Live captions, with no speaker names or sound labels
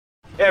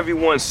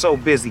Everyone's so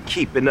busy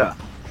keeping up.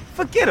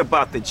 Forget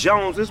about the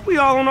Joneses, we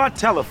all on our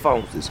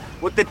telephones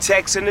with the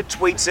texts and the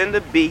tweets and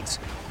the beats.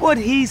 What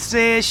he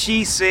said,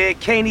 she said,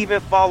 can't even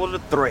follow the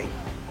thread.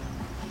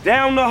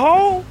 Down the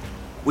hole,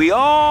 we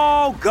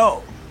all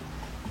go.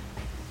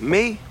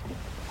 Me,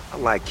 I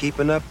like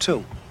keeping up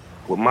too,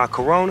 with my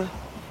Corona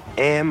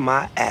and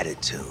my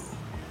attitude.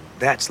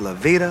 That's La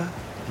Vida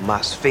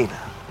Más Fina.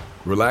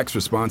 Relax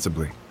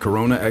responsibly.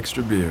 Corona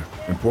Extra Beer,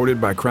 imported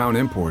by Crown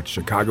Imports,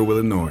 Chicago,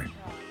 Illinois.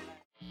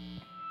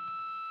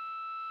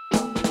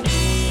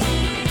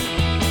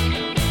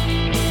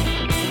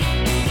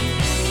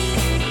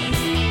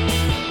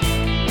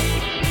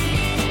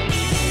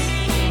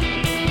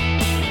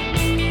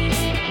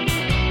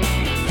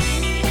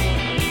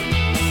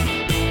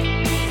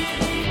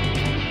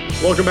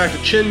 Welcome back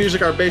to Chin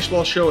Music, our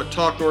baseball show at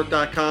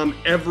TalkNorth.com.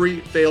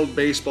 Every failed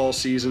baseball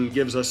season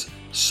gives us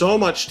so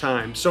much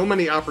time, so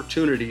many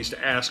opportunities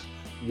to ask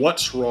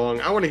what's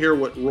wrong. I want to hear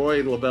what Roy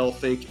and Lavelle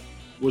think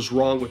was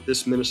wrong with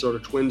this Minnesota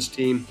Twins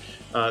team.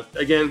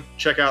 Again,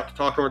 check out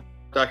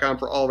TalkNorth.com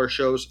for all of our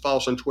shows. Follow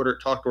us on Twitter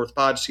at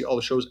TalkNorthPod to see all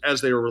the shows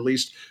as they are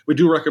released. We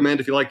do recommend,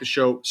 if you like the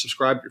show,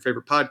 subscribe to your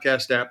favorite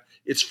podcast app.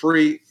 It's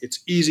free.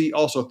 It's easy.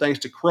 Also, thanks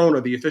to Corona,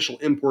 the official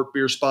import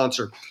beer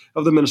sponsor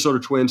of the Minnesota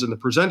Twins and the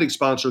presenting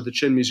sponsor of the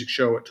Chin Music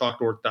Show at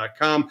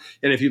TalkNorth.com.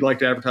 And if you'd like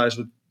to advertise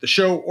with the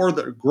show or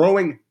the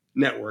growing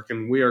network,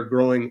 and we are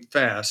growing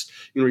fast,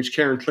 you can reach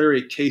Karen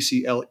Cleary at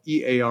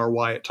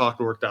KCLEARY at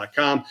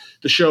TalkNorth.com.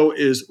 The show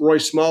is Roy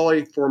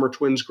Smalley, former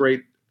Twins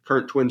great,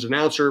 current Twins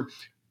announcer,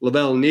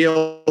 Lavelle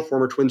Neal,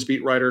 former Twins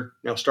beat writer,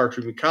 now Star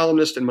Tribune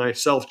columnist, and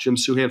myself, Jim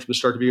Suhan from the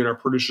Star Tribune, and our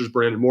producers,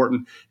 Brandon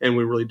Morton, and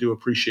we really do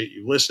appreciate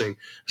you listening.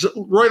 So,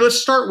 Roy,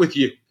 let's start with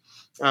you.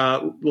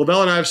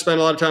 Lavelle and I have spent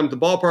a lot of time at the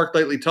ballpark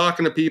lately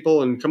talking to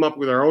people and come up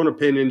with our own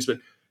opinions, but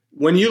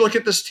when you look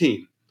at this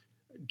team,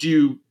 do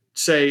you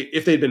say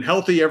if they'd been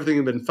healthy, everything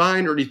had been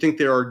fine, or do you think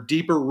there are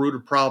deeper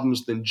rooted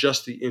problems than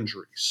just the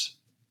injuries?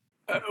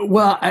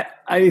 Well,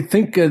 I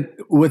think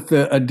with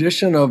the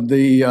addition of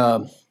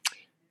the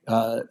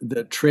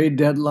trade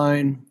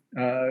deadline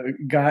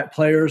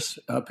players,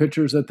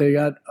 pitchers that they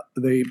got,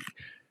 they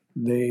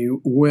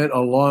went a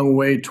long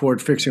way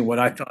toward fixing what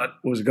I thought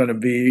was going to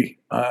be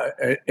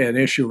an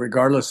issue,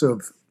 regardless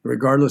of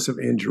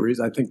injuries.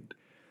 I think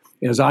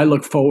as I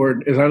look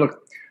forward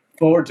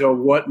to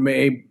what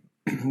may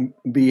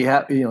be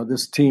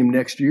this team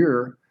next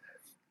year,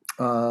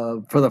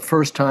 for the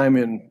first time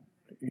in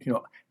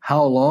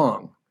how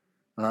long.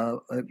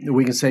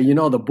 We can say,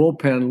 the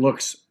bullpen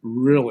looks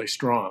really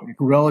strong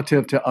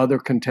relative to other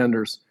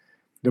contenders.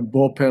 The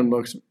bullpen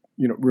looks,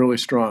 really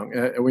strong.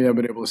 And we haven't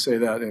been able to say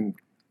that in,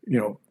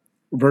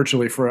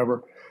 virtually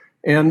forever.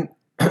 And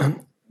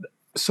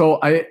so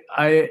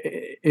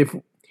if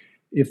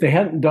they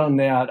hadn't done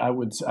that, I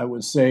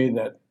would say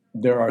that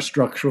there are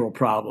structural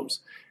problems.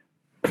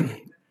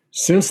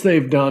 Since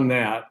they've done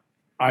that,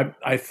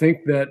 I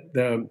think that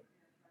the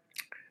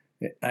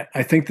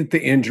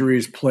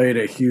injuries played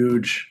a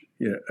huge,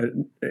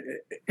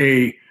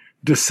 a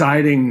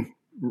deciding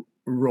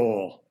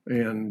role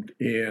in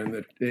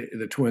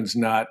the Twins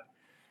not,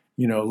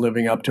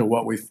 living up to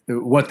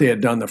what they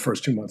had done the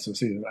first 2 months of the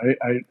season.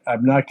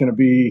 I'm not going to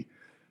be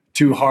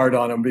too hard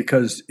on them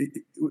because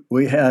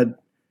we had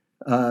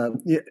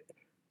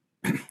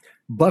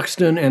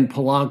Buxton and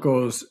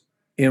Polanco's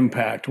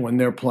impact when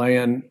they're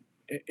playing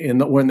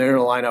when they're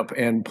in a lineup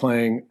and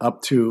playing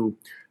up to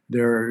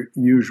their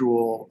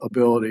usual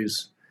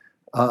abilities.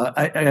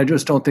 I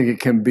just don't think it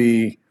can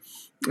be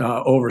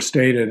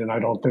overstated, and I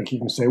don't think you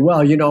can say, well,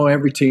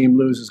 every team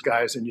loses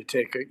guys, and you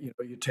take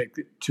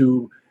the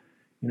two,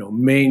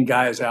 main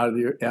guys out of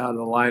the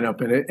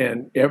lineup,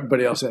 and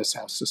everybody else has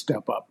to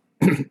step up.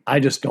 I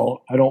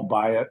don't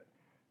buy it.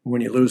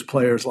 When you lose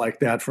players like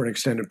that for an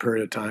extended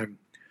period of time,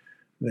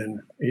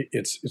 then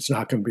it's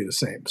not going to be the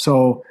same.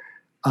 So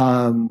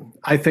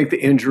I think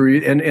the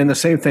injury and the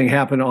same thing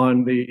happened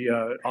on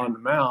the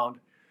mound.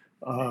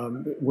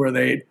 Where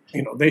they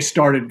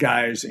started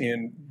guys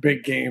in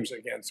big games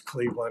against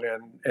Cleveland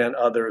and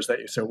others that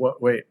you said,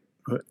 wait,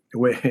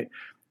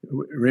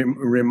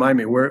 remind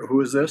me,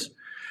 who is this?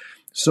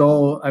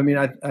 So,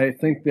 I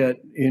think that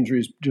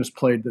injuries just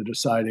played the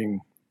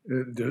deciding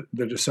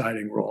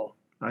role.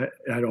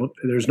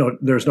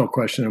 There's no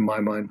question in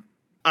my mind.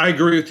 I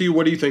agree with you.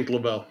 What do you think,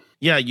 Lavelle?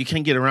 Yeah, you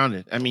can't get around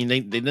it.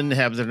 They didn't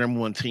have their number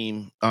one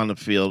team on the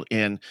field.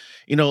 And,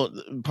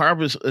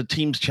 part of a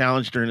team's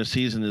challenge during the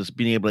season is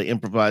being able to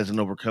improvise and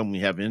overcome when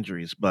you have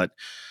injuries. But,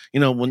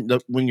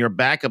 when your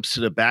backups to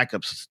the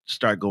backups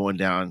start going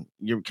down,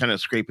 you're kind of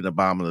scraping the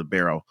bottom of the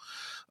barrel.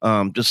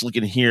 Just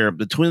looking here,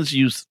 the Twins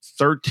used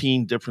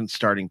 13 different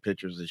starting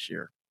pitchers this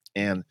year.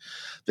 And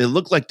they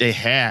looked like they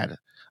had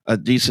a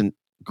decent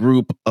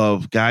group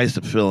of guys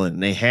to fill in.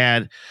 They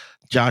had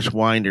Josh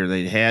Winder,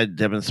 they had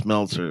Devin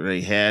Smeltzer,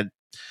 they had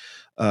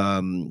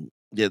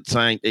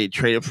they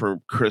traded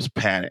for Chris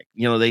Paddock.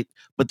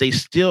 But they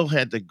still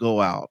had to go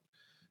out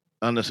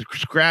on the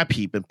scrap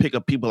heap and pick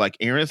up people like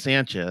Aaron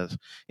Sanchez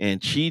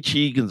and Chi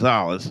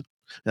Gonzalez,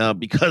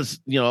 because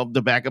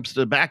the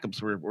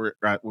backups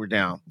were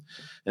down,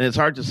 and it's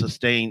hard to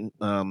sustain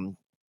an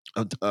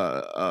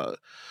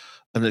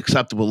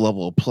acceptable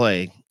level of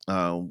play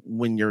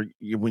when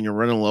you're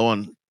running low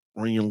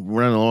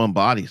on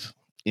bodies,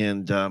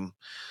 and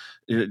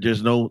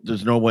there's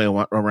no way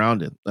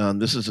around it.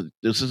 This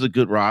is a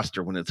good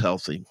roster when it's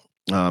healthy.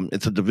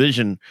 It's a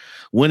division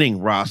winning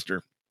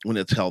roster when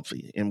it's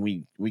healthy, and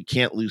we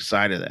can't lose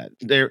sight of that.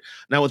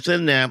 Now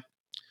within that,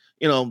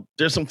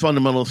 there's some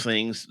fundamental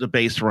things, the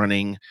base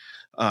running,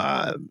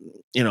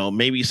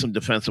 maybe some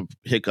defensive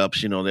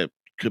hiccups, that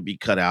could be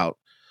cut out,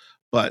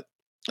 but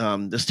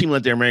this team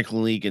led the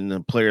American League in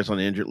the players on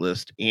the injured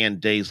list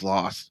and days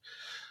lost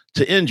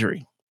to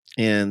injury.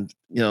 And,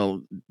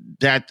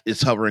 that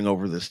is hovering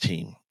over this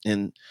team.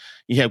 And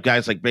you have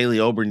guys like Bailey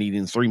Ober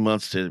needing 3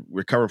 months to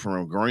recover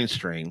from a groin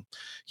strain.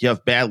 You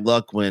have bad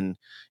luck when,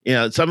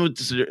 some of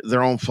it's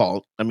their own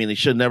fault. I mean, they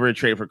should never have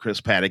traded for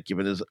Chris Paddock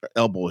given his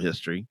elbow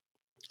history.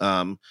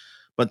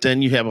 But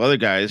then you have other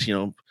guys,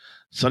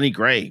 Sonny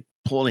Gray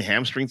pulling a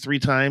hamstring 3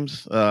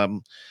 times.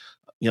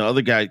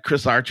 Other guy,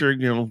 Chris Archer,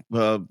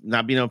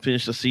 not being able to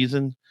finish the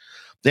season.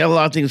 They have a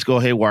lot of things go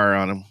haywire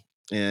on them,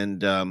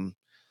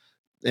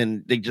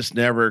 and they just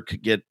never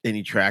could get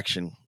any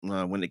traction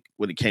when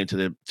it came to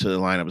the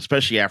lineup,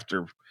 especially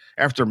after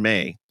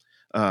May.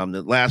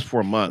 The last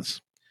 4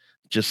 months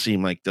just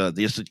seemed like they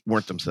just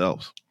weren't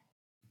themselves.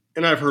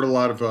 And I've heard a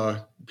lot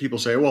of people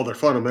say, well, their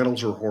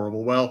fundamentals are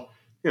horrible. Well,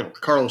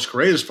 Carlos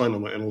Correa's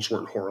fundamentals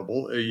weren't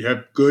horrible. You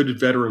have good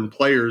veteran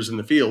players in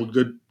the field,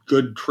 good,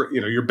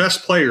 your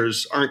best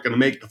players aren't going to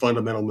make the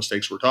fundamental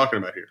mistakes we're talking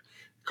about here.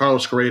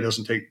 Carlos Correa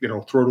doesn't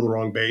throw to the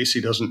wrong base.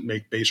 He doesn't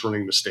make base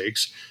running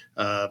mistakes.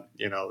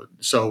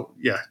 So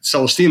yeah,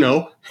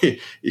 Celestino, he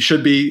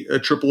should be a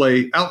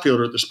AAA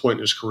outfielder at this point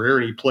in his career,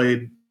 and he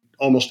played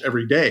almost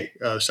every day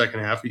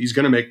second half. He's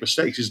going to make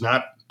mistakes. He's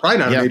probably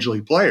not a major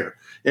league player.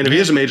 And if he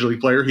is a major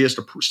league player, he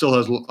still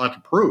has a lot to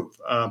prove.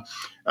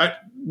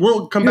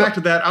 We'll come back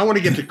to that. I want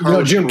to get to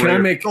Carlos Jim, Correa. can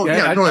I make? Go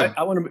ahead.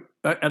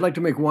 I'd like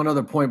to make one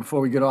other point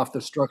before we get off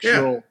the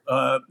structural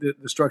the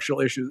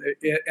structural issues.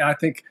 I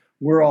think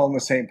we're all on the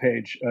same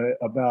page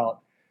about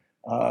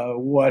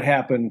what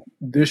happened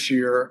this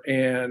year,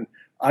 and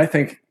I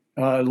think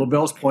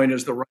LaBelle's point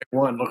is the right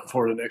one. Looking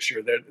forward to next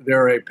year,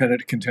 they're a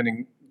pennant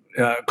contending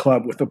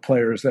club with the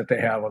players that they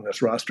have on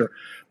this roster.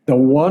 The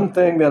one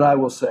thing that I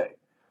will say,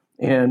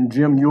 and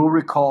Jim, you'll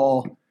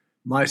recall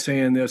my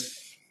saying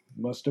this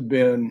must have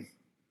been,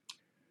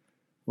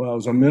 it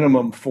was a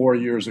minimum 4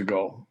 years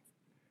ago.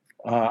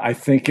 I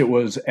think it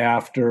was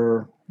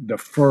after the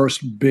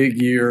first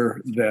big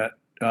year that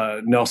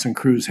Nelson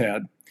Cruz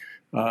had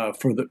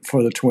for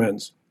the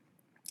Twins.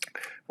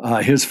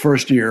 His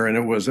first year, and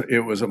it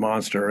was a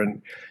monster.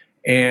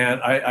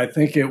 And I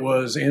think it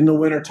was in the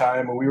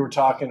wintertime, and we were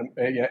talking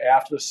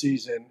after the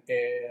season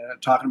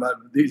and talking about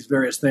these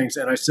various things.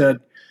 And I said,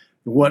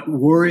 what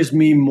worries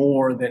me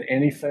more than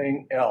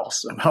anything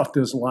else about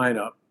this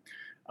lineup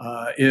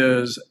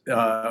is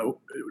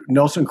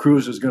Nelson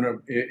Cruz is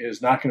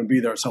not going to be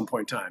there at some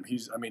point in time.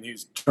 He's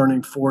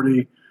turning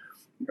 40.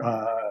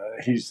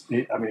 He's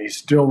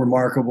still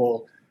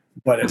remarkable,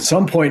 but at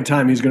some point in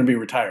time he's going to be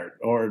retired,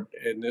 or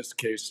in this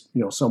case,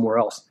 somewhere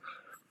else.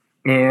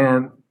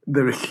 And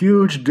the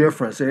huge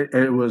difference,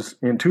 it was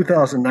in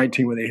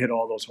 2019 when they hit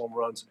all those home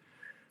runs.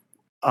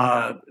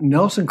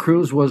 Nelson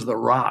Cruz was the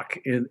rock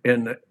in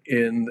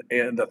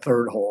the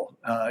third hole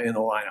in the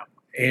lineup,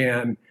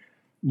 and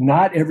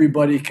not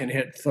everybody can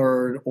hit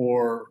third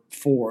or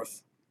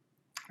fourth.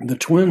 The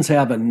Twins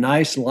have a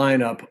nice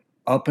lineup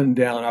up and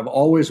down. I've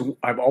always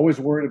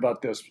worried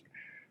about this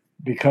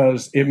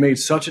because it made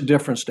such a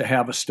difference to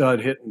have a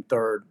stud hitting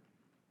third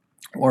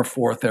or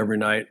fourth every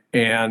night.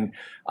 And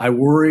I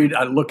worried.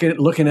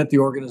 Looking at the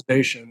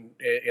organization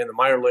in the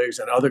minor leagues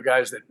and other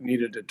guys that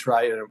needed to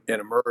try and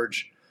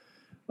emerge.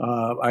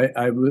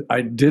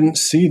 I didn't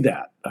see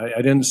that.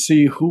 I didn't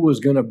see who was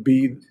going to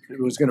be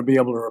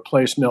able to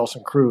replace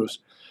Nelson Cruz,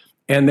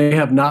 and they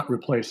have not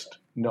replaced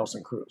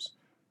Nelson Cruz.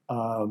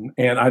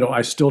 And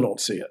I still don't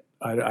see it.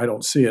 I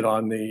don't see it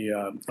on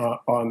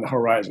the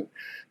horizon.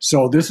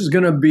 So this is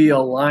going to be a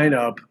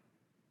lineup,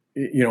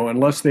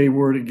 unless they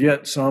were to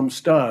get some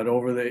stud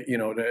over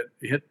to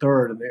hit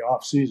third in the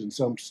off season,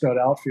 some stud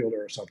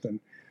outfielder or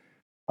something.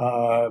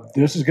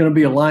 This is going to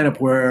be a lineup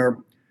where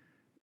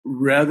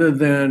rather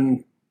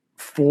than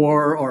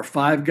 4 or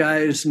 5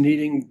 guys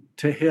needing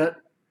to hit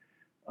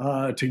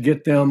to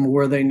get them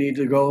where they need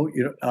to go,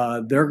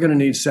 they're going to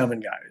need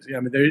 7 guys.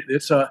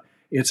 It's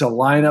a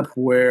lineup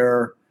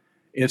where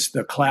it's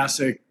the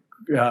classic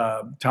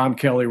Tom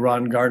Kelly,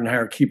 Ron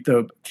Gardenhire, keep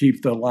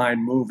the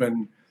line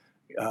moving,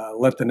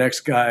 let the next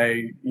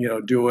guy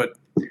do it,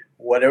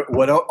 whatever,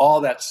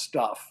 all that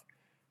stuff.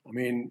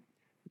 You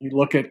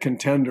look at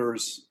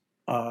contenders.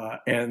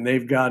 And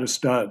they've got a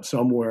stud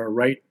somewhere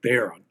right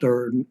there on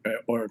third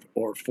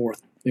or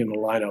fourth in the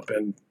lineup,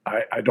 and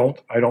I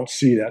don't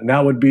see that. And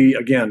that would be,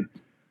 again,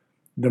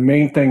 the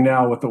main thing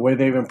now with the way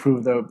they've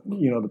improved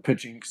the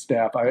pitching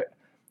staff.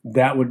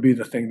 that would be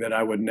the thing that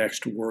I would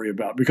next worry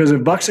about. Because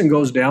if Buxton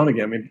goes down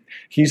again, I mean,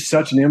 he's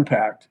such an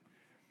impact.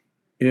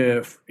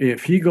 If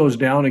he goes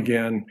down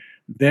again,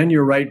 then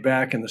you're right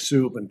back in the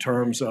soup in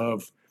terms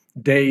of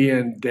day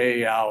in,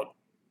 day out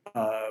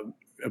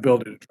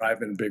ability to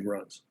drive in big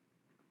runs.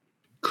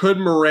 Could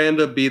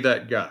Miranda be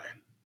that guy?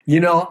 You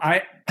know,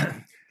 I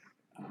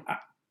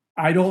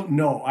don't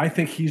know. I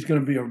think he's going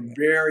to be a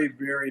very,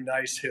 very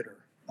nice hitter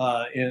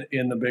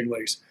in the big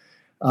leagues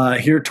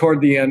here toward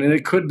the end. And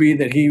it could be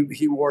that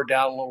he wore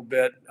down a little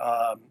bit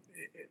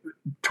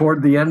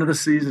toward the end of the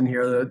season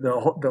here.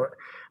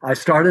 I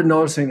started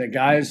noticing that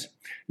guys,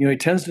 you know, he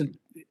tends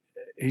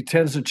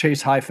to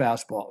chase high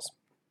fastballs,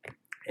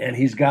 and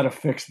he's got to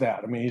fix that.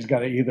 I mean, he's got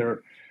to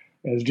either,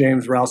 as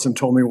James Rowson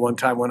told me one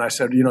time when I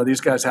said, you know,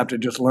 these guys have to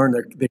just learn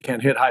that they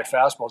can't hit high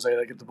fastballs.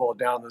 They get the ball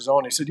down in the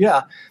zone. He said,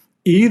 yeah,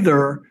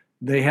 either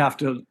they have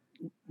to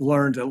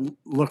learn to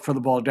look for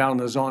the ball down in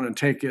the zone and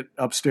take it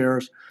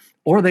upstairs,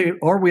 or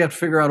we have to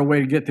figure out a way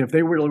to get there. If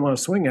they really want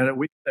to swing at it,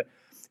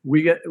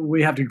 we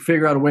have to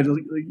figure out a way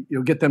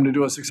to get them to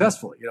do it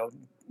successfully.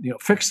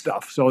 Fix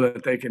stuff so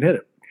that they can hit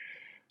it.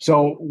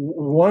 So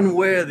one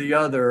way or the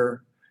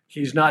other,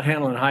 he's not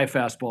handling high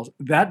fastballs.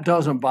 That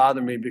doesn't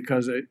bother me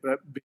because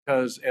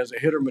as a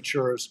hitter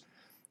matures,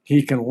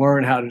 he can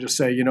learn how to just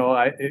say,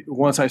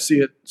 once I see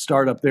it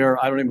start up there,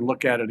 I don't even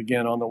look at it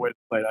again on the way to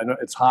the plate. I know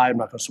it's high. I'm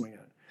not going to swing at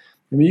it.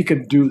 I mean, you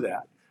could do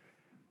that.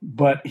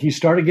 But he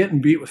started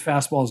getting beat with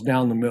fastballs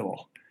down the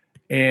middle.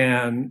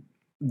 And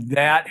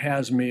that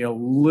has me a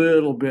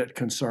little bit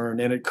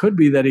concerned. And it could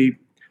be that he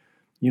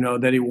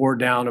wore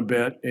down a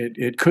bit.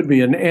 It could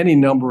be in any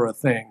number of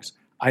things.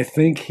 I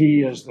think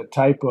he is the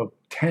type of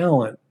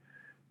talent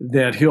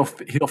that he'll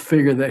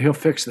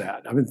fix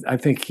that. I mean, I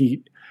think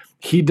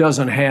he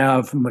doesn't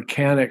have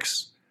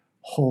mechanics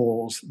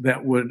holes that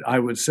I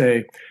would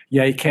say,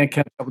 yeah, he can't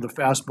catch up with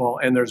the fastball,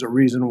 and there's a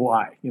reason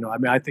why.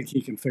 I think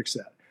he can fix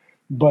that.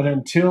 But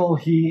until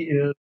he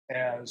is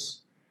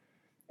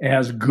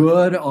as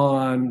good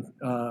on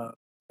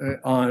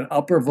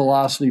upper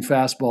velocity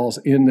fastballs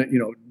in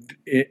the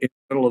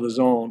middle of the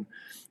zone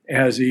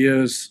as he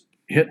is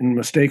hitting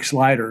mistake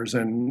sliders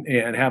and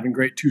having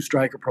great two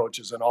strike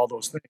approaches and all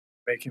those things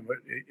make him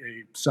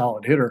a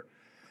solid hitter,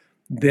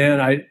 then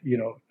I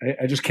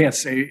just can't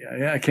say.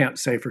 I can't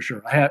say for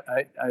sure.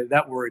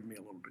 That worried me a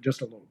little bit,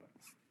 just a little bit.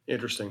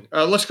 Interesting.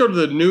 Let's go to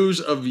the news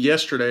of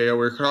yesterday. We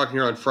were talking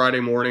here on Friday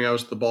morning. I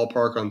was at the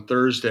ballpark on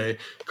Thursday.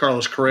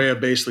 Carlos Correa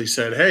basically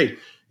said, hey,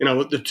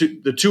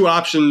 the two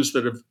options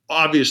that have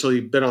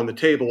obviously been on the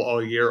table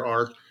all year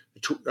are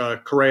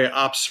Correa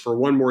opts for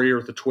one more year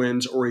with the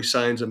Twins or he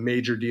signs a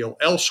major deal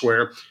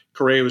elsewhere.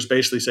 Correa was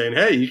basically saying,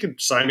 hey, you can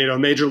sign me to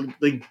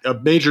a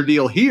major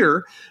deal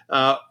here.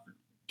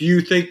 Do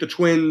you think the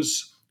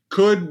Twins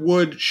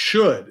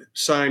should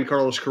sign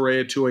Carlos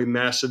Correa to a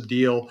massive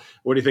deal?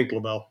 What do you think,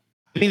 Lavelle?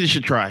 I think they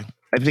should try.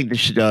 I think they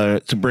should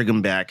to bring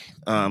him back.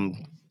 The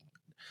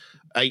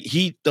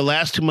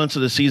last 2 months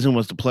of the season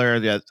was the player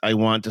that I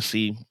wanted to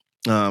see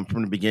from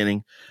the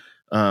beginning.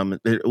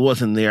 It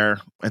wasn't there.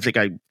 I think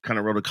I kind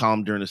of wrote a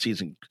column during the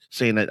season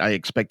saying that I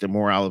expected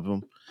more out of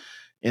him.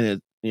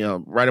 And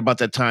right about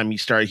that time, he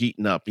started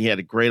heating up. He had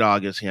a great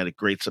August. He had a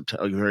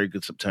very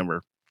good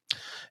September.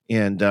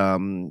 And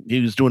he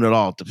was doing it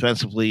all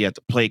defensively at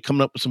the plate,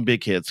 coming up with some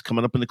big hits,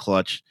 coming up in the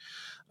clutch.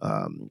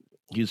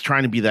 He was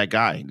trying to be that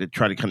guy to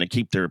try to kind of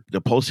keep their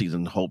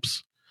postseason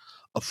hopes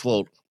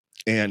afloat.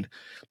 And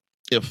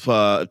if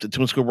the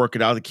Twins could work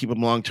it out to keep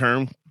him long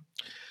term,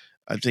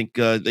 I think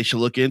they should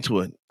look into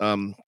it.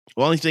 The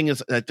only thing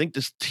is, I think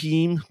this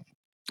team,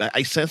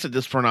 I sense that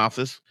this front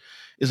office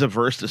is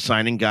averse to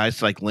signing guys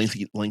to like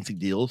lengthy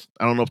deals.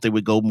 I don't know if they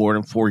would go more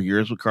than 4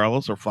 years with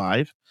Carlos or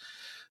 5.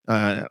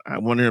 I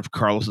wonder if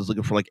Carlos is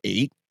looking for like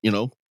 8.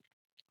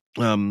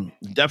 Definitely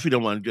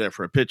don't want to do that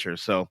for a pitcher.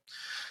 So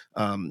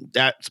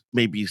that's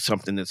maybe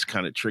something that's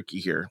kind of tricky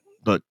here.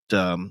 But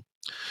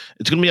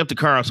it's going to be up to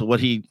Carlos what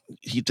he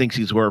thinks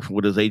he's worth,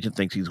 what his agent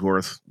thinks he's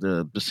worth,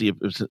 to see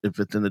if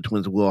it's in the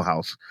Twins'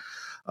 wheelhouse.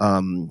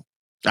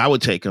 I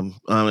would take him.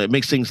 It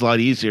makes things a lot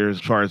easier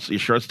as far as your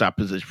shortstop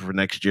position for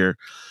next year,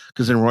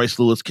 because then Royce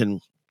Lewis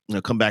can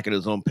come back at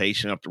his own pace.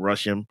 You don't have to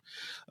rush him.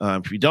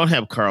 If you don't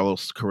have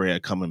Carlos Correa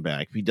coming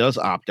back, if he does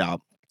opt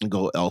out and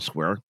go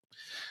elsewhere,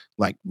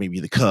 like maybe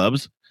the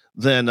Cubs,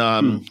 then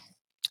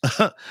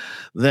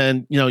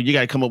then you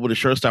got to come up with a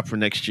shortstop for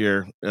next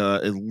year,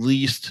 at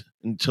least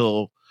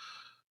until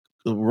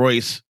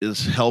Royce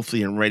is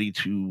healthy and ready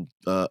to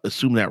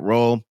assume that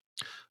role.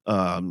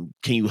 Can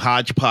you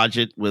hodgepodge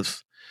it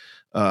with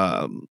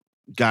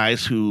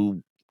guys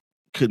who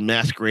could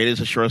masquerade as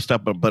a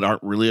shortstop but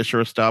aren't really a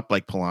shortstop,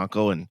 like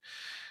Polanco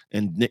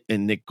and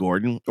Nick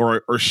Gordon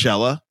or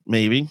Urshela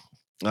maybe,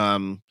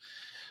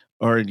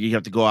 or you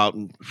have to go out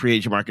and free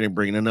agent market and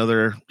bring in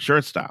another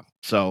shortstop.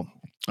 So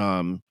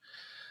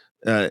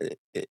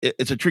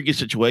it's a tricky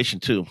situation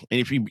too. And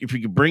if you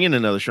could bring in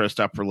another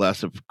shortstop for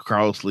less if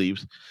Carlos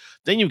leaves,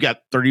 then you've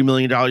got $30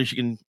 million you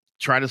can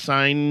try to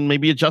sign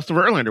maybe a Justin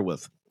Verlander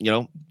with.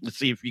 Let's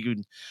see if you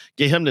can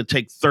get him to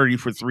take 30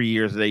 for 3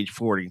 years at age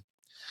 40.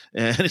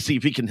 and see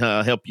if he can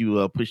help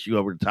you push you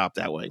over the top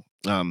that way.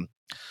 But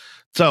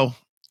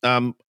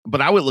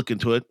I would look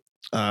into it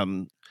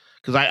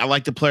because I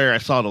like the player I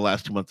saw the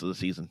last 2 months of the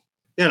season.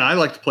 Yeah, and I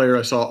like the player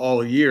I saw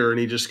all year, and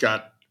he just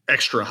got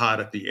extra hot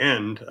at the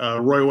end.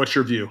 Roy, what's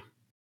your view?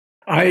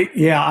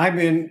 I'm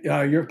in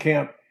your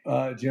camp,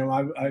 Jim.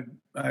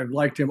 I've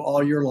liked him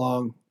all year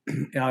long.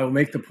 I will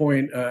make the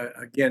point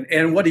again,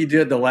 and what he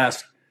did the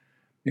last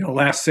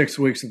 6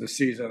 weeks of the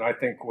season, I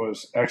think,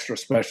 was extra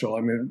special.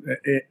 I mean,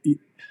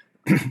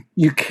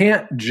 you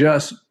can't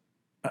just,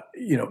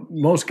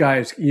 most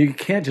guys, you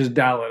can't just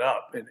dial it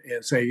up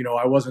and say,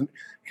 I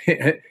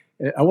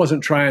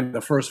wasn't trying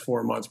the first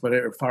 4 months, but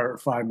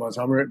 5 months.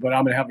 I'm going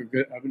to have a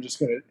good.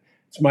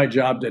 It's my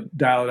job to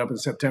dial it up in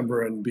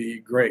September and be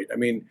great. I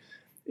mean,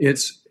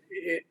 it's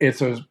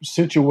a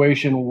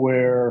situation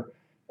where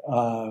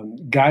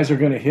guys are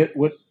going to hit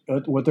what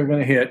they're going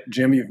to hit.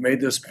 Jim, you've made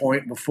this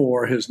point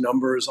before. His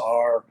numbers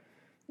are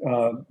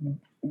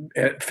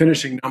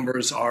finishing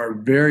numbers are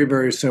very,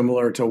 very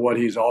similar to what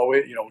he's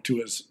always,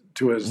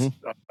 to his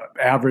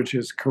average,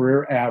 his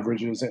career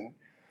averages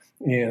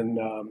in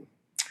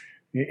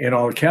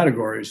all the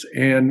categories.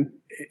 And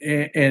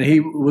he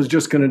was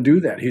just going to do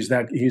that. He's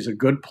a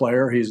good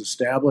player. He's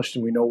established,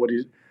 and we know what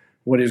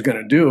he's going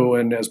to do.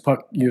 And as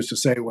Puck used to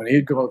say, when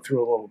he'd go through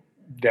a little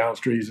down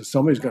street, he said,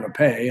 somebody's going to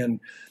pay, and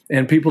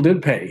people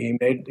did pay. He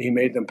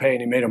made them pay,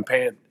 and he made them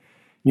pay at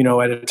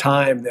a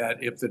time that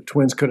if the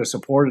Twins could have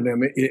supported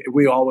him,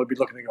 we all would be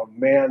looking and go,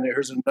 man,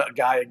 there's a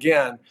guy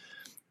again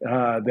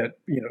that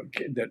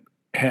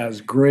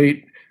has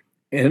great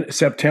in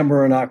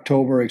September and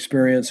October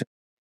experience,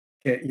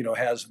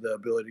 has the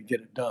ability to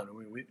get it done. I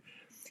mean,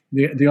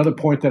 the other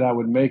point that I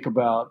would make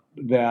about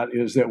that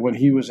is that when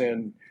he was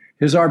in,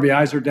 his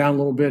RBIs are down a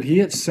little bit. He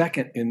hit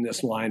second in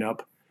this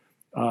lineup,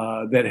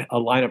 a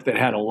lineup that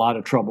had a lot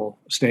of trouble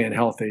staying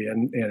healthy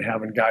and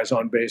having guys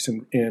on base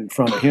in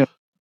front of him.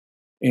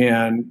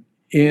 And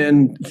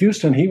in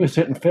Houston, he was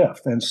hitting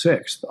fifth and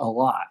sixth a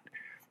lot.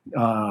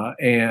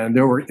 And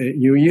there were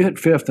you hit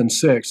fifth and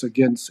sixth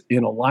against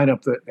in a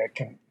lineup that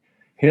can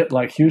hit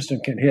like Houston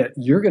can hit.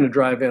 You're going to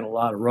drive in a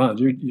lot of runs.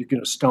 You're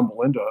going to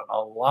stumble into a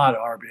lot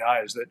of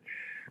RBIs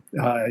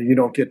that you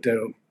don't get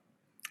to.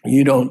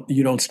 You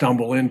don't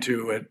stumble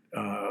into it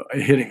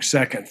hitting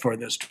second for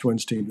this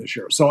Twins team this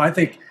year. So I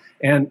think,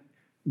 and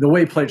the way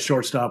he played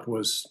shortstop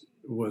was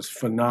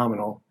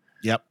phenomenal.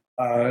 Yep.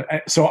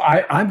 So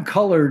I'm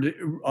colored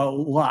a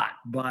lot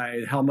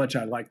by how much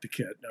I like the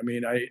kid. I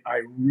mean,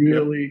 I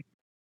really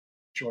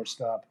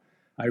shortstop.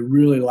 I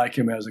really like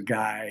him as a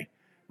guy.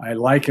 I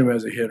like him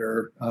as a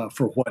hitter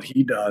for what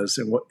he does,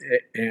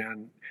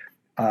 and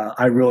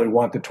I really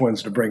want the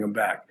Twins to bring him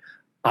back.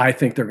 I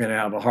think they're going to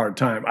have a hard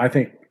time. I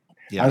think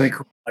he'd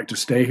like to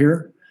stay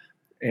here,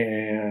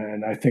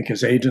 and I think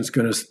his agent's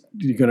going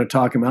to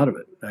talk him out of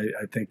it.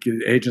 I think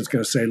the agent's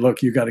going to say,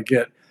 "Look, you got to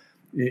get,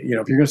 if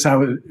you're going to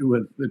sign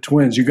with the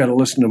Twins, you got to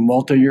listen to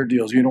multi-year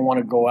deals. You don't want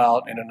to go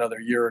out in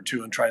another year or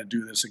two and try to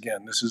do this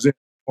again. This is it.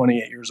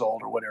 28 years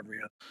old or whatever he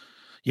is.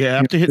 Yeah,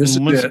 after hitting this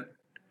is it."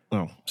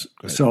 Oh,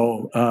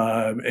 so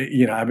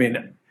I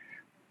mean,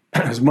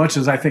 as much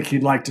as I think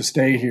he'd like to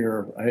stay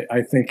here,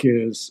 I think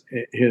his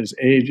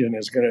agent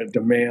is going to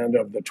demand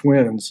of the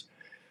Twins,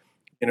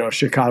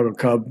 Chicago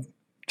Cub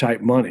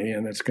type money,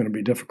 and it's going to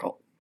be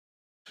difficult.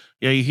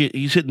 Yeah,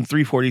 he's hitting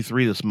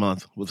 343 this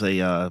month with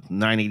a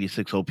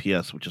 986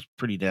 OPS, which is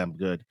pretty damn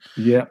good.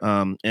 Yeah.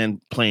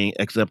 And playing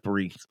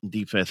exemplary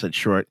defense at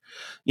short.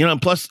 And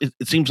plus it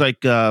seems like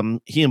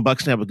he and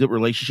Buxton have a good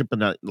relationship in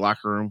that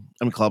locker room,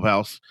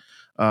 clubhouse.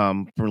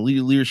 From a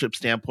leadership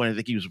standpoint, I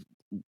think he was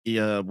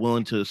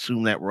willing to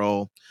assume that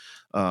role.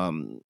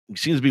 He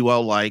seems to be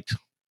well liked.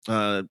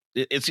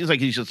 It seems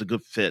like he's just a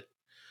good fit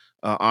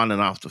on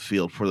and off the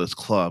field for this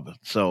club.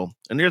 So,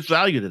 and there's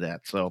value to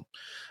that. So,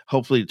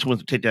 hopefully, the Twins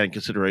will take that in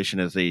consideration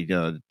as they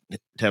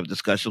have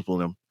discussions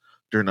with him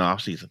during the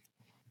offseason.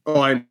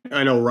 Oh, I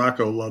know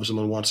Rocco loves him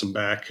and wants him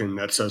back, and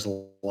that says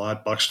a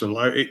lot. Buxton,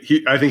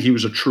 I think he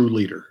was a true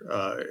leader,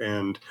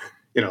 and.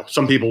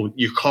 Some people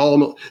you call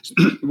them.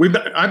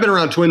 I've been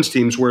around Twins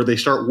teams where they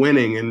start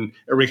winning, and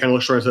everybody kind of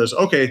looks around and says,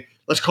 "Okay,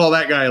 let's call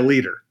that guy a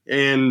leader."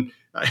 And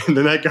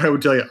then that guy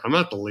would tell you, "I'm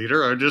not the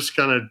leader. I just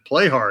kind of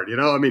play hard."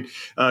 I mean,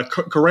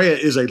 Correa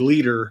is a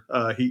leader.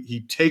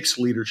 He takes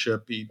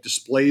leadership. He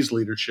displays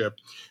leadership.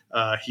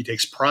 He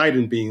takes pride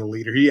in being a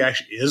leader. He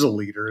actually is a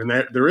leader, and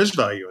that there is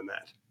value in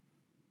that.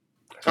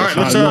 All right,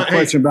 let's. No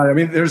question about it. I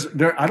mean,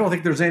 I don't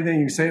think there's anything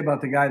you can say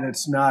about the guy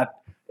that's not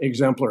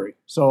exemplary.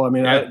 So I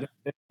mean,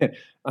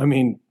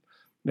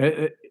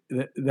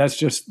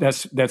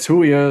 that's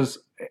who he is,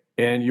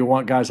 and you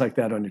want guys like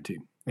that on your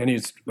team. And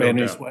he's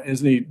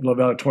isn't he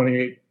Lavelle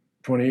 28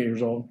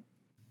 years old?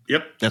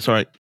 Yep, that's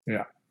right.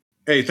 Yeah.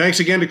 Hey, thanks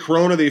again to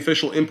Corona, the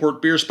official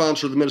import beer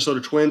sponsor of the Minnesota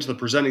Twins, the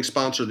presenting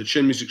sponsor of the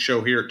Chin Music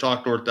Show here at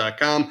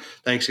TalkNorth.com.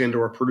 Thanks again to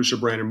our producer,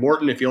 Brandon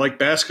Morton. If you like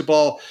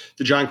basketball,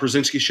 the John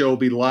Krasinski Show will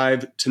be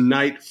live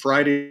tonight,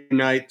 Friday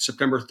night,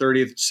 September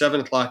 30th,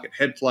 7 o'clock at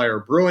Head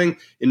Flyer Brewing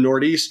in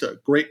Northeast. A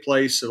great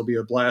place. It'll be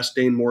a blast.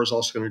 Dane Moore is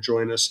also going to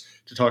join us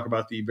to talk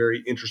about the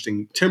very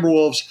interesting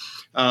Timberwolves.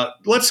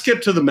 Let's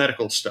skip to the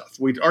medical stuff.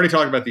 We already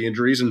talked about the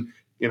injuries, and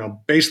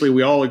basically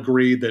we all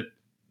agree that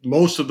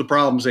most of the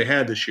problems they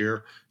had this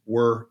year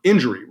were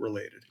injury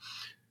related.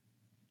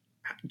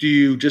 Do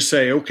you just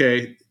say,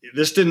 okay,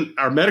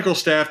 our medical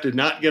staff did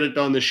not get it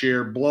done this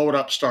year, blow it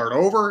up, start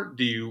over?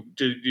 Do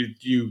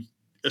you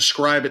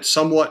ascribe it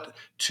somewhat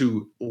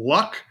to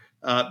luck?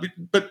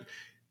 But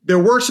there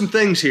were some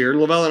things here.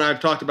 Lavelle and I have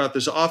talked about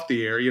this off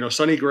the air.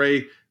 Sonny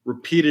Gray,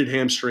 repeated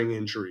hamstring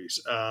injuries.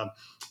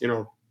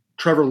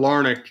 Trevor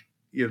Larnach,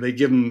 they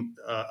give him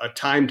a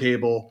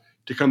timetable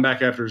to come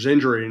back after his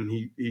injury, and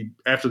he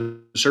after the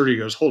surgery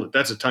goes, hold it,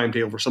 that's a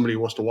timetable for somebody who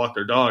wants to walk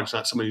their dogs,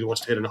 not somebody who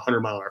wants to hit a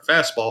 100-mile-an-hour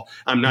fastball.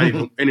 I'm not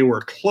even anywhere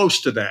close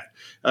to that.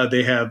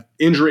 They have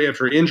injury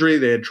after injury.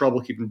 They had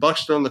trouble keeping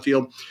Buxton on the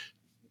field.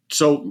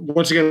 So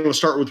once again, we'll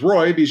start with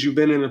Roy, because you've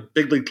been in a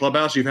big league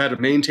clubhouse. You've had to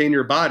maintain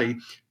your body.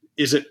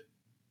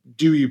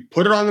 Do you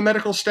put it on the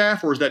medical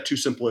staff, or is that too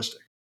simplistic?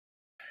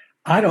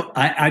 I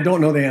don't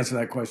know the answer to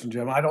that question,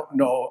 Jim. I don't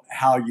know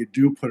how you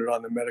do put it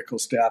on the medical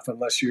staff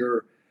unless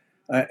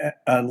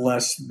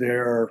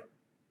they're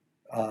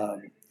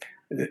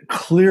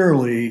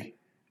clearly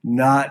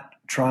not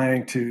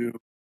trying to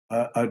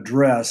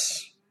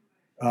address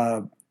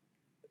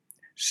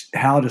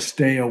how to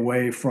stay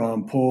away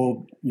from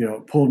pulled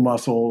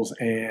muscles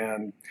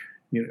and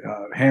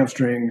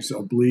hamstrings,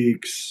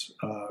 obliques,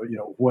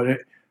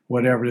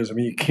 whatever it is. I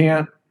mean,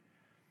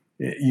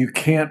 you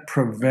can't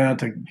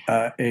prevent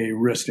a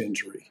wrist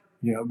injury,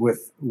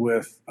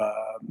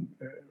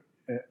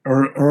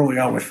 early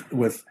on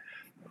with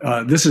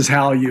this is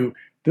how you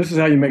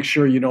make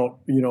sure you don't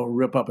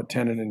rip up a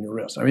tendon in your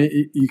wrist. I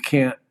mean, you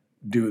can't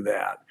do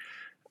that.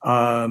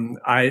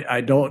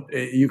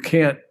 You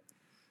can't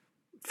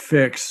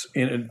fix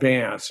in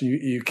advance.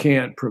 You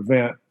can't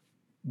prevent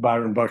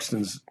Byron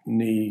Buxton's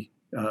knee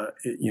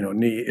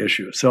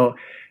issue. So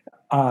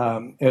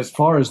as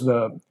far as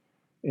the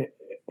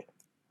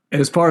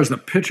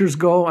pitchers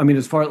go, I mean,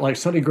 as far as like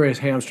Sonny Gray's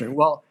hamstring,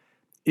 well,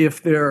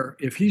 if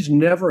he's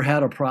never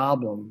had a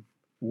problem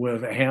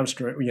with a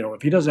hamstring,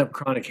 if he doesn't have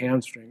chronic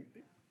hamstring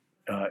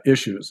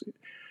issues,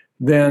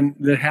 then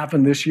that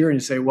happened this year, and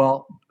you say,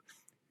 well,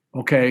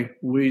 okay,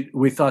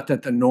 we thought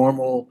that the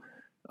normal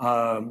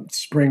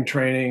spring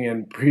training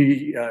and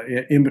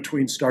in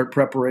between start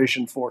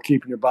preparation for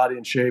keeping your body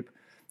in shape,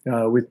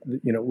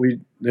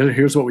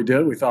 here's what we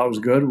did. We thought it was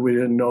good. We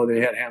didn't know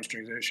they had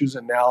hamstring issues,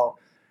 and now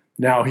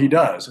he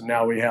does, and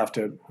now we have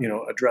to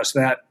address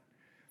that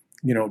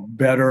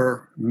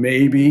better,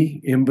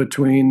 maybe in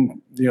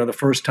between the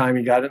first time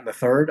he got it and the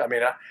third. I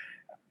mean,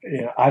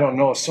 I don't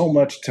know. So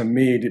much to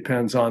me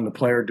depends on the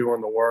player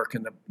doing the work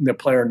and the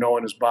player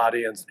knowing his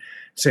body and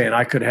saying,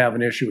 I could have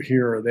an issue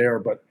here or there.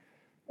 But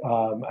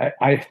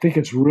I think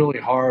it's really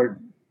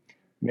hard.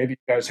 Maybe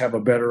you guys have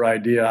a better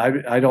idea.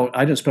 I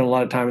didn't spend a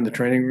lot of time in the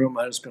training room.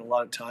 I didn't spend a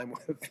lot of time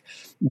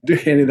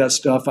with any of that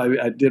stuff.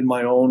 I did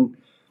my own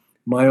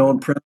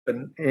prep,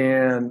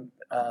 and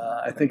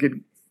I think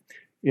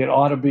it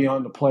ought to be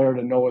on the player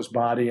to know his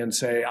body and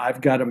say,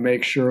 I've got to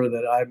make sure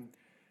that I'm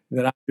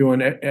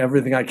doing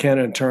everything I can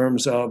in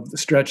terms of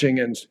stretching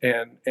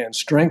and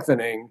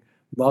strengthening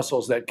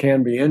muscles that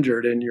can be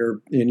injured in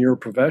your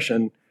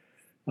profession,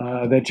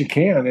 that you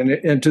can.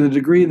 And to the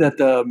degree that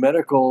the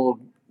medical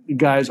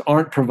guys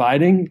aren't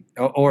providing,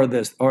 or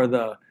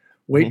the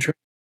weight training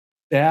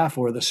staff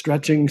or the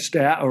stretching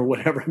staff or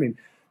whatever, I mean,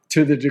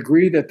 to the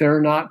degree that they're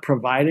not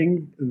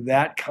providing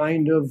that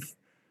kind of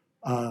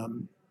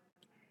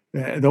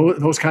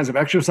those kinds of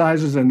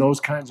exercises and those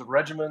kinds of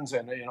regimens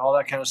and all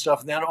that kind of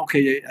stuff, then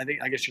okay,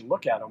 I guess you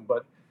look at them.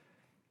 But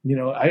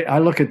I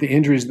look at the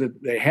injuries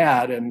that they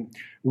had, and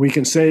we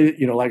can say,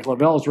 like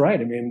Lavelle's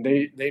right. I mean,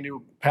 they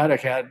knew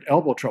Paddock had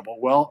elbow trouble.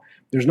 Well,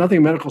 there's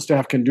nothing medical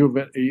staff can do.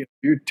 But if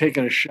you're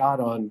taking a shot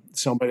on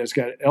somebody that's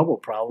got elbow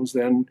problems,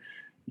 then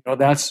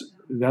that's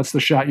the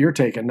shot you're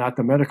taking, not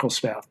the medical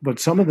staff. But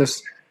some of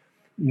this,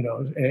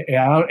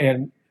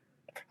 and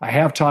I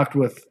have talked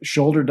with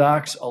shoulder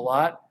docs a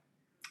lot.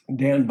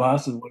 Dan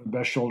Buss is one of the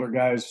best shoulder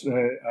guys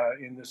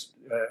in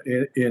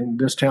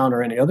this town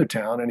or any other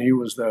town, and he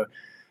was the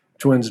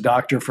Twins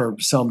doctor for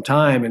some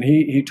time. And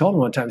he told me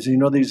one time, he said,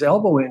 these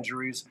elbow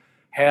injuries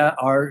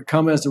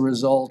come as a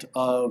result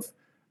of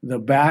the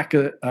back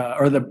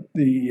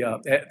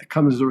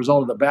come as a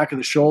result of the back of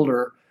the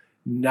shoulder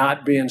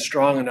not being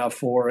strong enough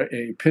for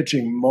a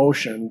pitching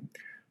motion,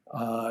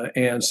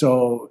 and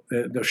so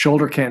the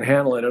shoulder can't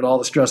handle it, and all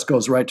the stress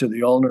goes right to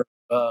the ulnar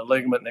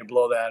ligament, and they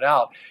blow that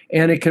out.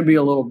 And it can be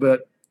a little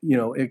bit,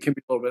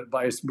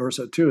 vice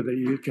versa too. That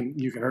you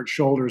can hurt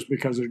shoulders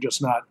because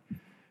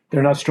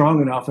they're not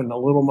strong enough, and the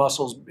little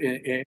muscles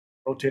in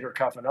rotator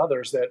cuff and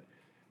others that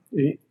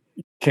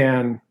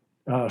can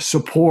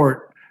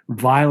support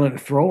violent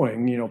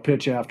throwing,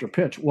 pitch after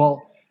pitch.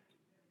 Well,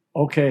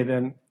 okay,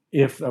 then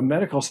if the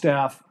medical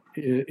staff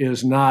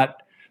is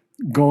not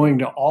going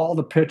to all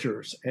the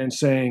pitchers and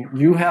saying,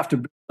 you have to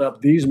build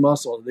up these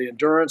muscles, the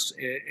endurance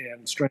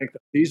and strength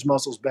of these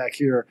muscles back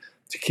here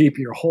to keep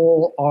your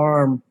whole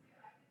arm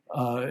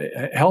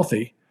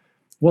healthy,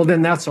 well,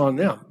 then that's on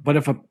them. But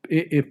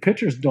if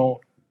pitchers don't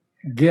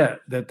get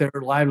that their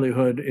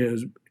livelihood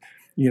is,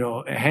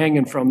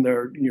 hanging from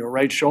their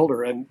right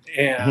shoulder, and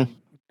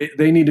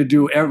they need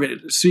to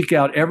seek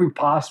out every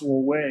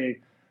possible way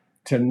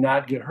to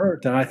not get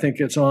hurt, then I think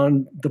it's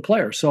on the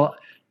player. So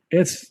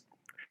it's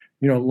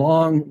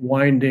long,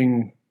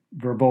 winding,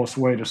 verbose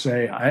way to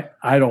say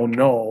I don't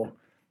know,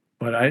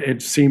 but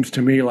it seems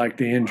to me like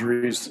the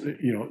injuries,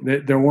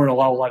 there weren't a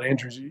lot of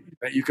injuries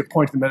that you could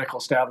point to the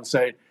medical staff and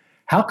say,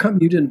 how come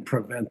you didn't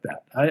prevent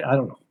that? I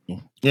don't know.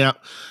 Yeah,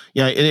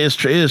 it is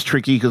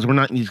tricky because we're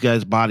not in these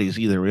guys' bodies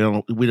either. We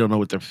don't know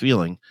what they're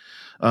feeling.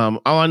 All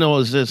I know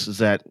is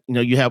that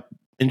you have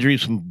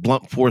injuries from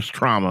blunt force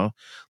trauma,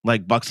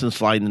 like Buxton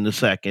sliding in the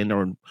second,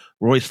 or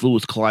Royce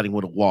Lewis colliding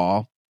with a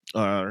wall,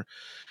 or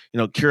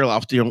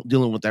Kirilloff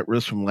dealing with that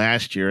wrist from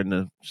last year, and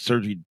the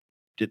surgery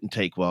didn't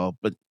take well.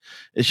 But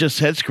it's just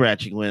head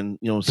scratching when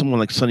someone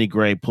like Sonny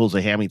Gray pulls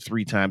a hammy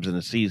 3 times in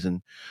a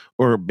season,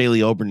 or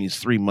Bailey Ober needs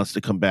 3 months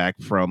to come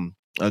back from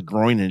a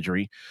groin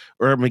injury,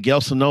 or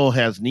Miguel Sano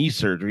has knee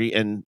surgery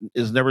and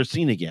is never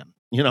seen again.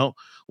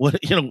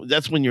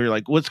 That's when you're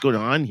like, what's going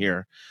on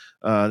here?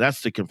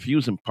 That's the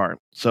confusing part.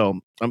 So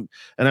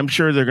I'm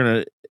sure they're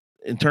going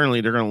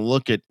to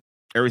look at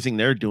everything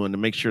they're doing to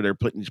make sure they're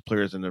putting these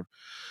players in the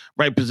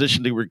right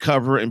position to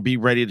recover and be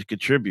ready to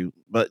contribute.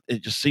 But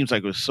it just seems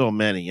like there's so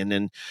many. And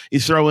then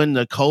you throw in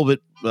the COVID.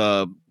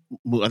 I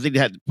think they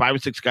had 5 or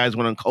 6 guys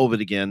went on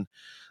COVID again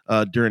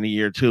during the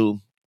year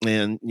too.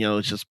 And,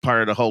 it's just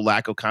part of the whole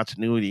lack of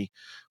continuity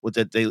with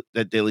that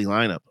daily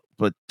lineup.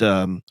 But,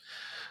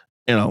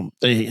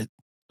 they,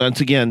 once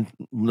again,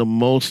 the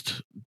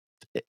most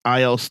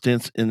IL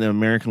stints in the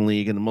American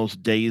League and the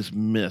most days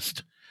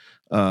missed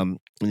in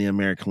the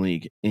American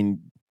League. And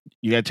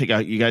you got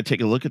to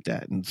take a look at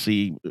that and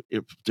see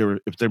if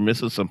they're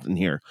missing something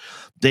here.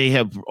 They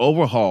have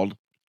overhauled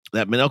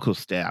that medical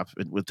staff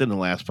within the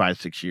last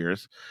 5-6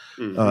 years.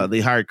 Mm-hmm.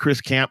 They hired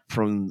Chris Camp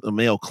from the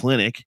Mayo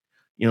Clinic,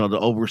 to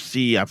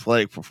oversee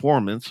athletic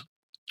performance.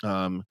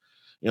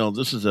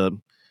 This is a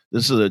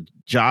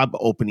job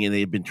opening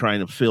they've been trying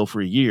to fill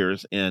for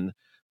years, and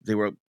they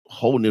were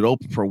holding it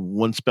open for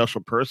one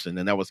special person,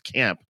 and that was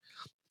Camp.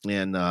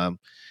 And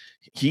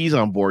he's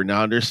on board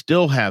now. They're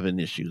still having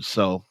issues,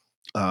 so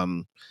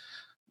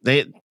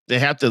they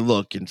have to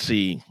look and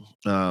see.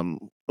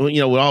 With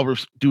all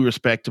due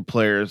respect to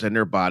players and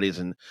their bodies,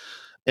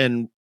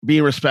 and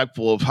being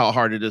respectful of how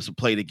hard it is to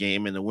play the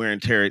game and the wear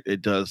and tear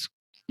it does,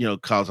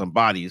 cause on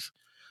bodies.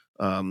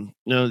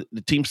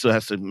 The team still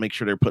has to make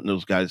sure they're putting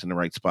those guys in the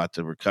right spot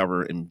to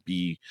recover and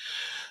be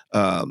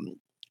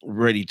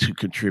ready to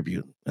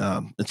contribute.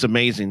 It's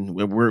amazing.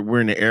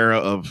 We're in the era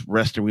of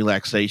rest and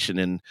relaxation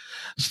and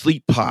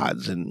sleep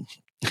pods and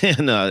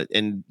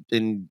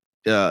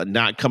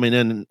not coming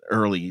in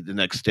early the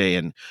next day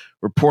and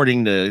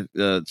reporting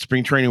the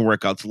spring training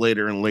workouts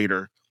later and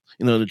later,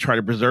 to try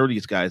to preserve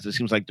these guys. It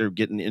seems like they're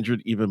getting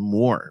injured even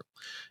more.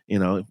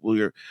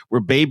 We're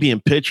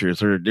babying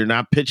pitchers, or they're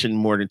not pitching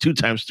more than 2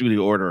 times through the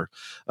order.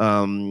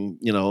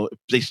 If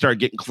they start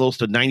getting close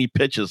to 90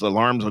 pitches,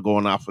 alarms are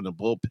going off in the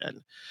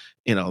bullpen.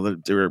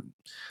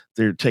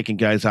 They're taking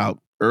guys out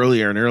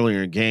earlier and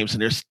earlier in games,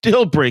 and they're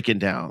still breaking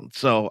down.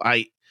 So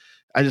I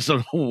just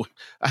don't know.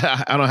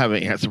 I don't have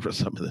an answer for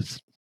some of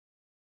this.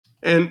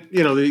 And,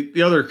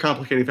 the other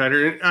complicating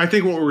factor, and I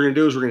think what we're going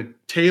to do is we're going to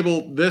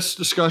table this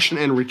discussion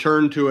and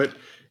return to it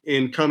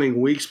in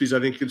coming weeks, because I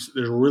think there's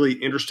a really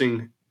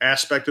interesting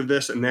aspect of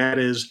this, and that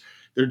is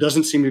there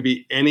doesn't seem to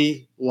be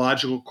any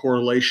logical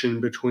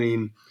correlation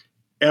between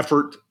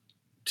effort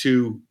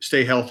to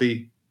stay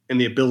healthy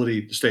and the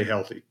ability to stay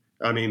healthy.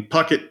 I mean,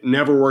 Puckett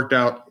never worked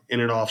out in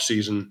an off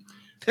season.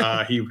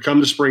 He would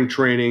come to spring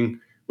training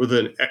with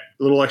a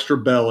little extra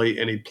belly,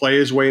 and he'd play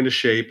his way into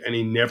shape, and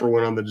he never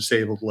went on the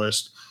disabled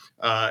list.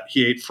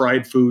 He ate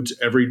fried foods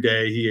every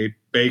day. He ate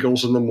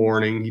bagels in the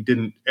morning. He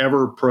didn't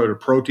ever put a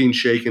protein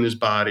shake in his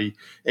body,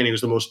 and he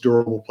was the most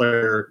durable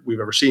player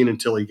we've ever seen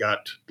until he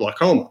got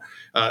glaucoma.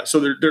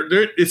 So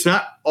it's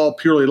not all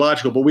purely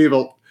logical, but we have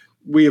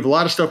a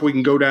lot of stuff we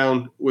can go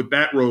down with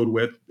that road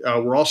with.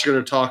 We're also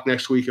going to talk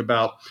next week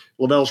about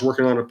Lavelle's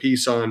working on a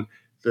piece on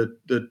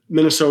the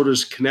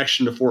Minnesota's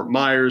connection to Fort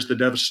Myers, the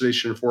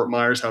devastation of Fort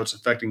Myers, how it's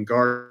affecting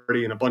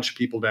Gardy and a bunch of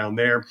people down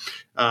there.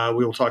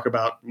 We will talk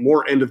about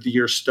more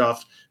end-of-the-year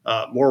stuff,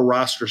 more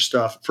roster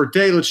stuff. For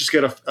today, let's just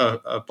get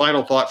a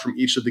final thought from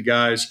each of the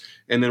guys,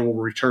 and then we'll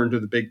return to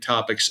the big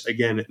topics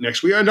again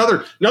next week.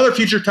 Another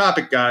future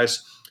topic,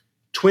 guys,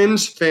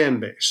 Twins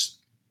fan base.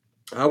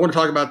 I want to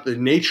talk about the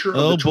nature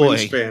of the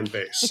Twins fan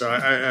base. So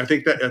I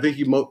think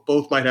you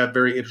both might have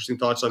very interesting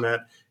thoughts on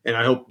that, and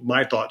I hope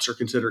my thoughts are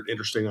considered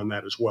interesting on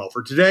that as well.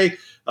 For today,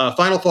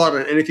 final thought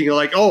on anything you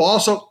like. Oh,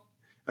 also,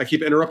 I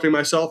keep interrupting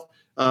myself.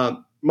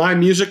 My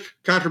music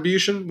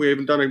contribution, we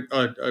haven't done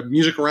a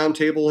music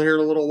roundtable here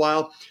in a little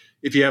while.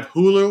 If you have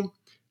Hulu,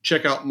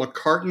 check out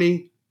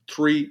McCartney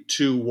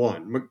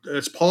 321.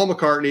 It's Paul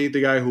McCartney,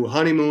 the guy who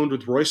honeymooned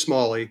with Roy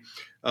Smalley.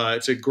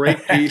 It's a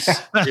great piece.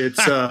 It's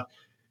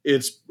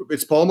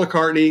Paul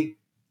McCartney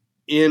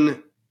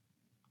in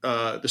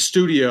the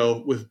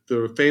studio with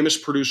the famous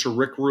producer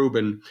Rick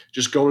Rubin,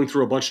 just going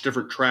through a bunch of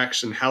different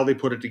tracks and how they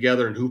put it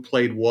together and who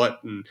played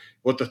what and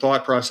what the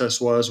thought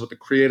process was, what the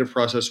creative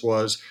process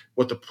was,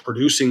 what the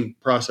producing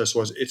process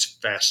was. It's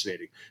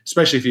fascinating,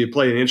 especially if you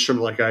play an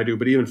instrument like I do,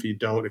 but even if you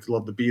don't, if you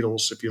love the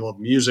Beatles, if you love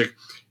music,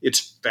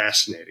 it's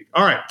fascinating.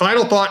 All right,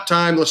 final thought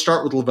time. Let's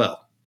start with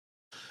Lavelle.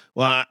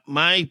 Well,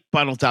 my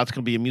final thought's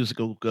going to be a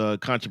musical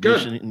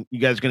contribution, Good. and you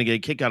guys are going to get a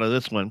kick out of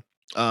this one.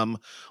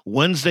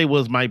 Wednesday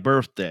was my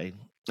birthday,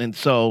 and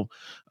so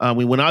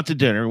we went out to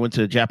dinner. We went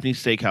to a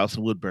Japanese steakhouse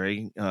in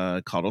Woodbury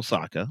called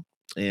Osaka,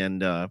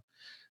 and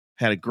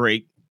had a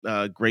great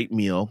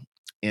meal.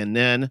 And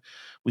then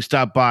we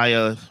stopped by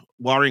a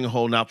watering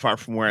hole not far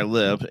from where I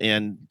live,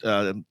 and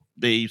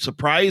they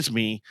surprised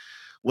me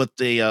with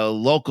a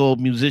local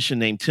musician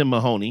named Tim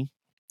Mahoney,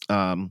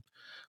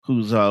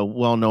 who's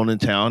well known in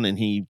town, and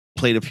he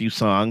played a few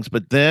songs.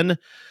 But then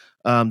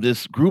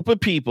this group of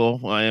people,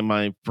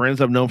 my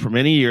friends I've known for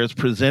many years,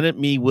 presented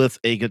me with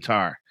a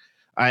guitar.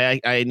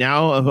 I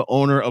now am an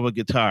owner of a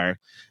guitar.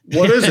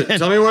 What is it?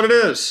 Tell me what it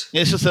is.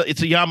 It's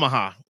a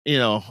Yamaha,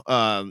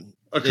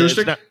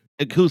 Acoustic?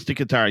 Acoustic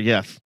guitar,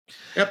 yes.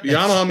 Yep,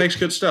 Yamaha makes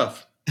good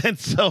stuff. And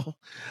so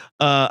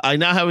I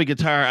now have a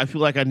guitar. I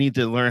feel like I need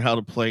to learn how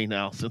to play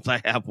now since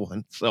I have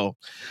one. So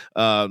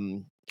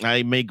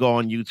I may go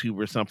on YouTube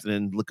or something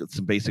and look at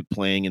some basic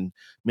playing, and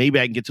maybe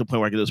I can get to a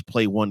point where I can just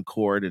play one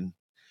chord and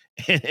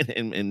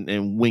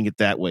wing it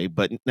that way.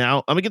 But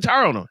now I'm a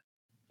guitar owner.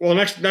 Well,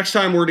 next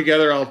time we're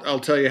together, I'll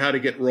tell you how to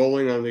get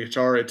rolling on the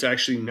guitar. It's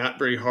actually not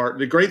very hard.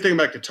 The great thing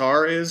about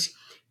guitar is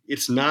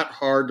it's not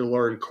hard to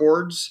learn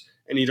chords,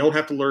 and you don't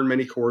have to learn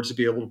many chords to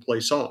be able to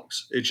play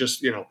songs. It's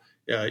just,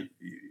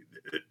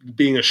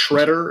 being a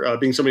shredder,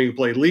 being somebody who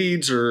played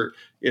leads or,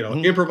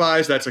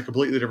 improvise, that's a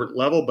completely different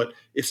level, but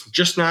it's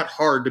just not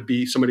hard to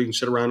be somebody who can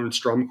sit around and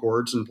strum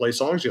chords and play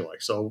songs you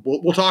like. So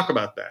we'll talk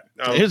about that.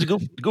 Here's a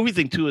goofy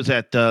thing too, is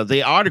that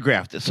they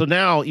autographed it. So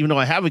now, even though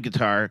I have a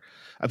guitar,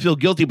 I feel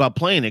guilty about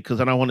playing it because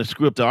I don't want to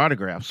screw up the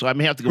autograph. So I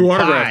may have to go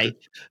buy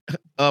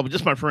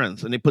just my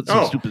friends, and they put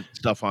some stupid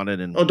stuff on it.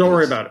 And don't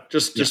worry about it.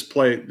 Just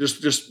play.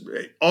 Just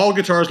all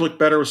guitars look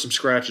better with some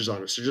scratches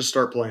on it. So just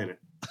start playing it.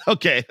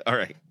 Okay. All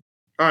right.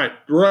 All right,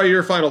 Roy,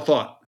 your final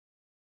thought.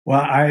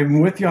 Well, I'm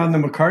with you on the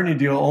McCartney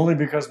deal only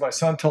because my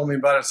son told me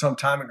about it some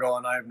time ago,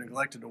 and I've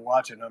neglected to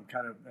watch it.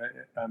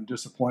 I'm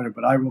disappointed,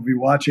 but I will be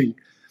watching.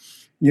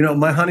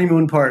 My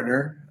honeymoon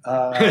partner.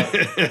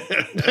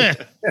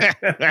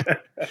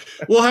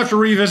 We'll have to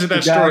revisit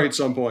that story at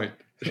some point.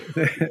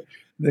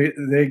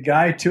 The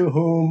guy to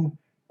whom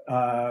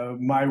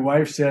my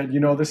wife said,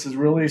 this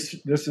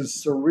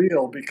is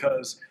surreal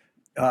because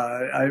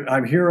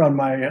I'm here on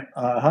my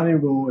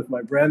honeymoon with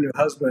my brand new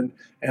husband,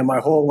 and my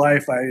whole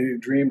life I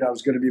dreamed I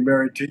was going to be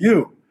married to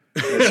you.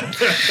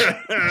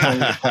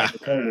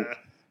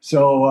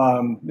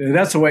 So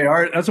that's the way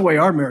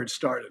our marriage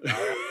started.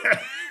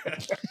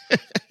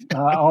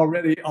 I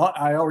already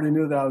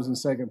knew that I was in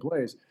second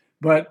place,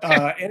 but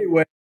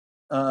anyway,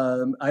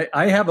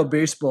 I have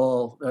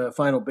a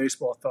final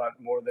baseball thought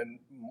more than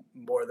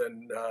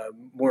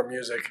more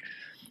music.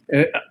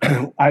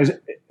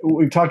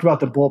 We talked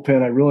about the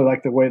bullpen. I really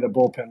like the way the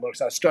bullpen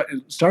looks. I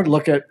started to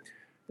look at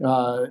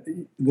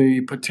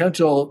the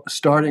potential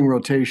starting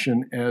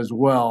rotation as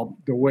well.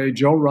 The way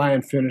Joe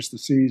Ryan finished the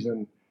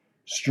season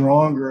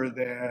stronger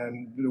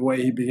than the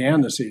way he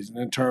began the season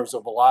in terms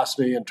of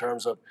velocity, in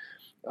terms of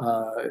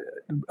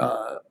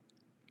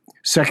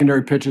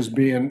secondary pitches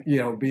being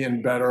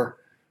better.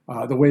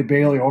 The way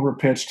Bailey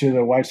overpitched to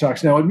the White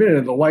Sox. Now,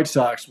 admittedly, the White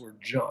Sox were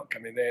junk. I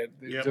mean, they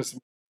just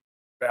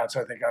bats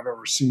I think I've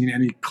ever seen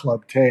any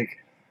club take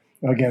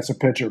against a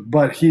pitcher.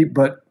 But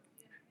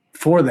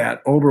for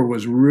that, Ober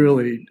was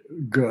really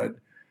good.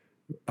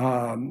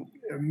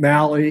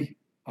 Malley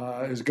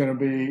is going to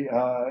be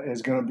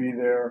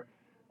there.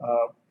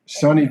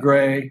 Sonny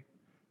Gray,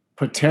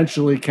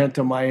 potentially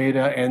Kenta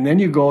Maeda, and then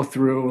you go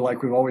through,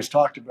 like we've always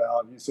talked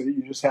about. So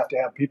you just have to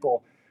have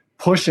people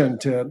pushing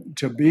to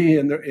be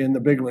in the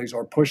big leagues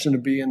or pushing to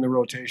be in the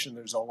rotation.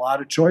 There's a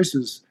lot of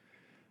choices,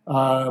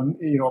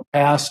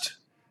 past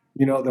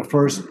the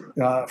first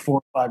 4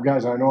 or 5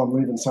 guys. I know I'm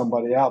leaving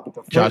somebody out,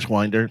 but Josh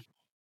Winder.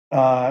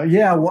 Maybe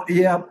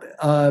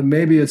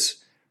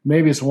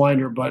it's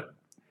Winder, but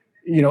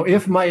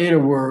if Maeda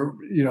were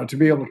to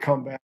be able to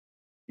come back,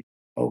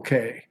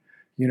 okay.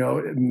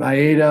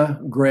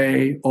 Maeda,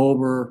 Gray,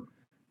 Ober,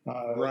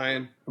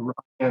 Ryan.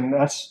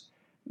 That's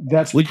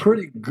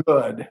pretty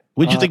good.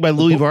 What'd you think about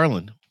Louis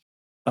Varland?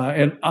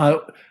 And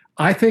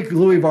I think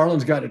Louis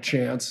Varland's got a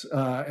chance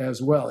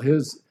as well.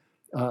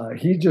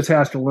 He just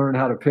has to learn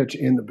how to pitch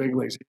in the big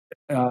leagues.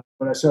 What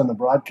I said on the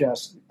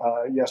broadcast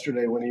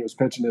yesterday when he was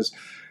pitching is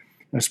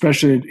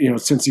especially,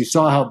 since he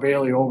saw how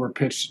Bailey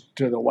overpitched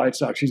to the White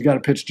Sox. He's got to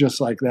pitch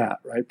just like that,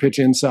 right? Pitch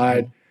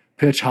inside,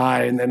 pitch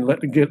high, and then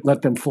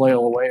let them flail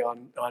away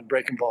on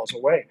breaking balls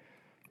away.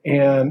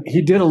 And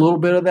he did a little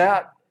bit of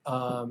that,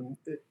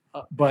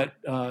 but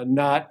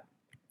not.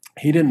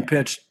 He didn't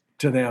pitch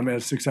to them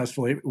as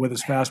successfully with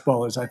his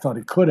fastball as I thought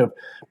he could have.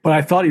 But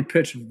I thought he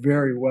pitched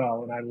very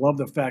well, and I love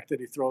the fact that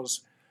he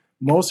throws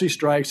mostly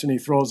strikes and he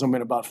throws them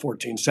in about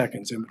 14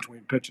 seconds in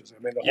between pitches.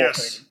 I mean, the whole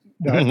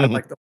thing. I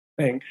like the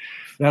whole thing,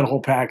 that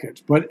whole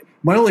package. But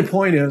my only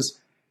point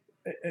is,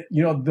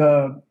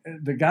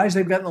 the guys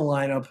they've got in the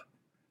lineup,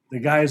 the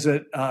guys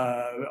that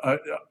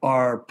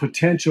are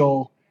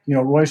potential,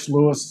 Royce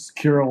Lewis,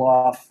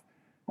 Kirilloff,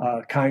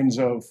 kinds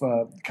of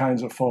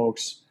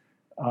folks.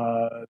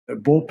 The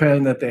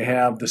bullpen that they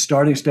have, the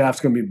starting staff's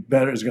going to be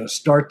better. Is going to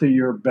start the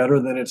year better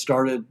than it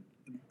started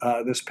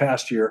this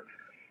past year.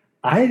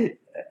 I'm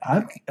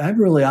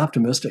really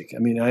optimistic. I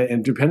mean,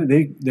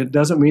 that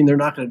doesn't mean they're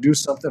not going to do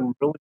something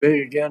really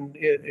big again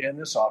in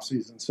this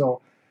offseason.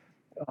 So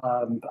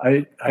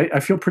I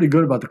feel pretty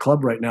good about the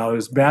club right now.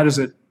 As bad as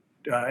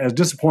as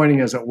disappointing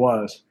as it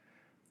was,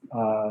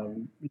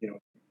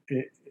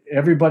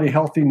 everybody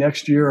healthy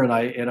next year, and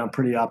I'm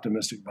pretty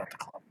optimistic about the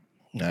club.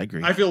 I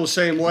agree. I feel the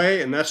same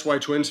way, and that's why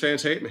Twins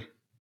fans hate me.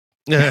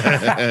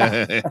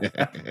 Yeah.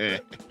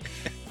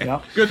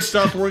 Good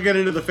stuff. We'll get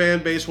into the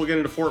fan base. We'll get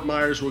into Fort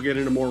Myers. We'll get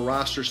into more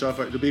roster stuff.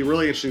 It'll be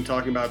really interesting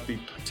talking about the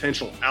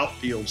potential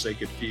outfields they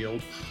could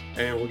field,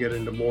 and we'll get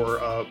into more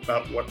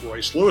about what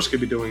Royce Lewis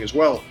could be doing as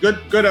well.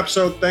 Good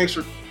episode. Thanks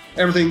for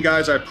everything,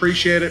 guys. I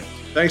appreciate it.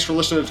 Thanks for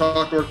listening to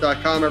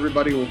TalkNorth.com,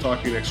 everybody. We'll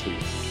talk to you next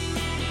week.